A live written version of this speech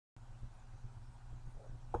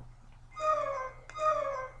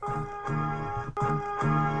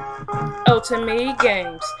Otome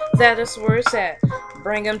games. That is where it's at.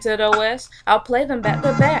 Bring them to the west, I'll play them back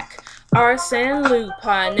to back. Arsene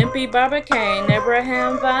Lupin, Nimpy Barbacane,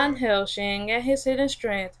 Abraham Van Helsing and his hidden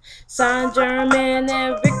strength. Saint Germain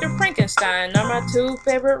and Victor Frankenstein are my two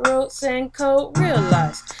favorite roads and code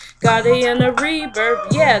realized. Guardian of Rebirth,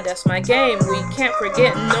 yeah, that's my game. We can't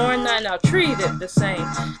forget Norn9, I'll treat it the same.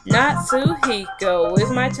 Natsuhiko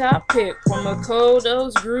is my top pick from a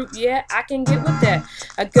Kodo's group, yeah, I can get with that.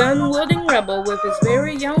 A gun-wielding rebel with his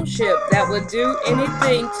very own ship that would do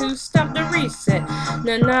anything to stop the reset.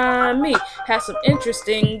 Nanami has some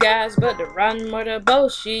interesting guys, but the Ran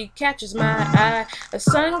Murderboshi catches my eye. A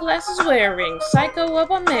sunglasses wearing psycho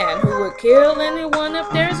of a man who would kill anyone if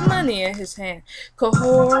there's money in his hand.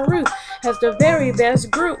 Kohoru has the very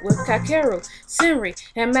best group with Kakeru, Senri,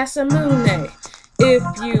 and Masamune. If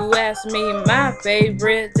you ask me my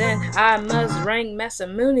favorite, then I must rank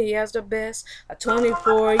Masamune as the best. A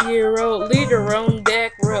 24-year-old leader on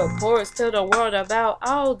deck reports to the world about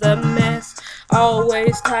all the mess.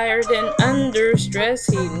 Always tired and under stress,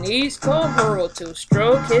 he needs Kohoro to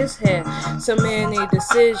stroke his head. So many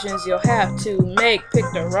decisions you'll have to make. Pick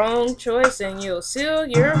the wrong choice and you'll seal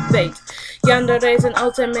your fate. Yandere's and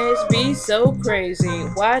Otome's be so crazy.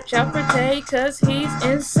 Watch out for Tay, cause he's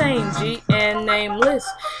insane. G and Nameless,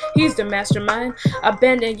 he's the mastermind.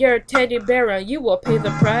 Abandon your teddy bear and you will pay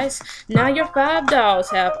the price. Now your 5 dolls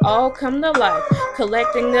have all come to life.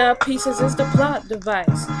 Collecting the pieces is the plot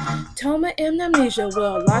device. Toma and Amnesia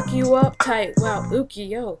will lock you up tight, while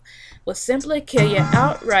Ukiyo will simply kill you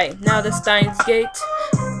outright. Now the Steins Gate.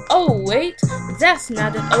 Oh wait, that's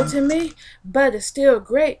not an Otome, but it's still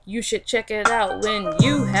great. You should check it out when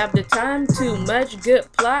you have the time. Too much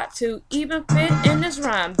good plot to even fit in this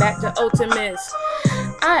rhyme. Back to Otomes.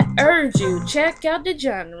 I urge you, check out the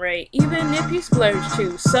genre, even if you splurge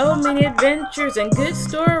too. So many adventures and good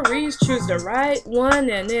stories. Choose the right one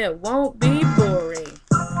and it won't be boring.